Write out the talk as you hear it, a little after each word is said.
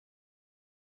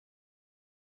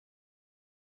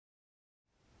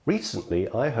Recently,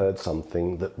 I heard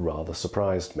something that rather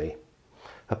surprised me.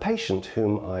 A patient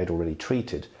whom I'd already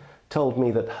treated told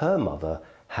me that her mother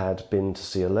had been to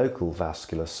see a local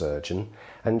vascular surgeon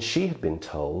and she had been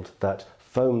told that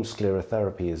foam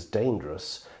sclerotherapy is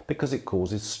dangerous because it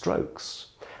causes strokes,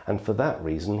 and for that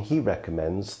reason he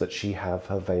recommends that she have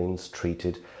her veins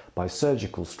treated by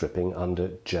surgical stripping under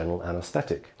general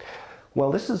anaesthetic.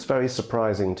 Well, this is very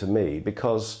surprising to me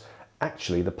because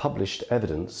actually the published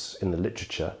evidence in the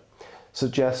literature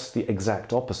suggests the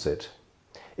exact opposite.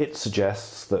 It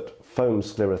suggests that foam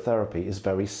sclerotherapy is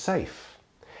very safe.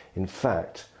 In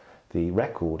fact, the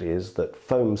record is that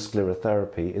foam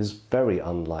sclerotherapy is very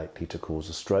unlikely to cause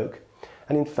a stroke,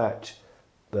 and in fact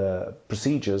the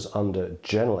procedures under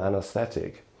general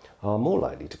anaesthetic are more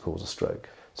likely to cause a stroke.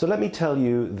 So let me tell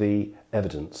you the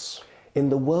evidence. In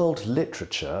the world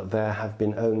literature, there have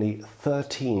been only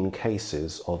 13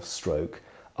 cases of stroke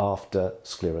after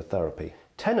sclerotherapy.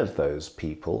 10 of those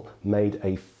people made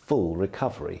a full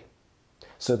recovery.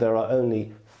 So there are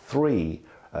only 3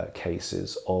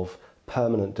 cases of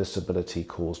permanent disability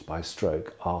caused by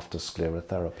stroke after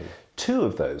sclerotherapy. 2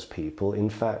 of those people, in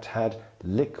fact, had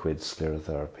liquid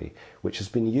sclerotherapy, which has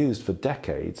been used for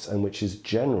decades and which is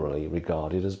generally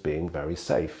regarded as being very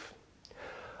safe.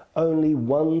 Only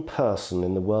 1 person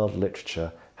in the world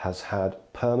literature has had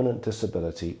permanent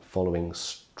disability following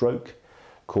stroke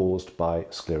caused by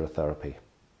sclerotherapy.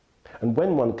 And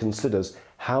when one considers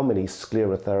how many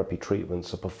sclerotherapy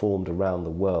treatments are performed around the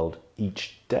world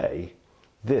each day,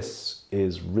 this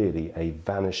is really a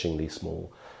vanishingly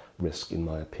small risk in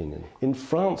my opinion. In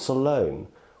France alone,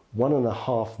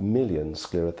 1.5 million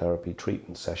sclerotherapy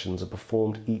treatment sessions are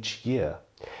performed each year.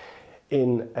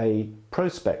 In a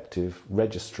prospective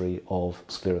registry of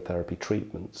sclerotherapy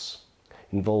treatments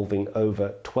involving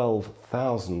over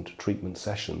 12,000 treatment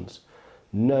sessions,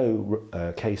 no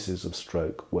cases of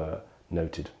stroke were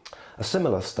noted. A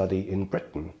similar study in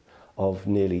Britain of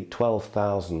nearly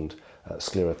 12,000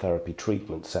 sclerotherapy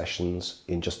treatment sessions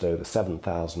in just over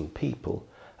 7,000 people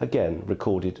again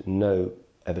recorded no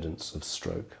evidence of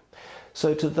stroke.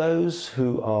 So to those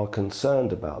who are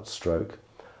concerned about stroke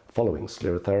following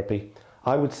sclerotherapy,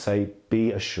 I would say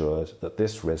be assured that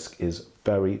this risk is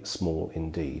very small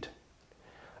indeed.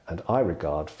 And I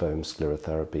regard foam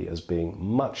sclerotherapy as being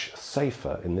much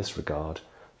safer in this regard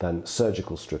than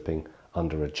surgical stripping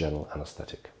under a general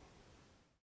anaesthetic.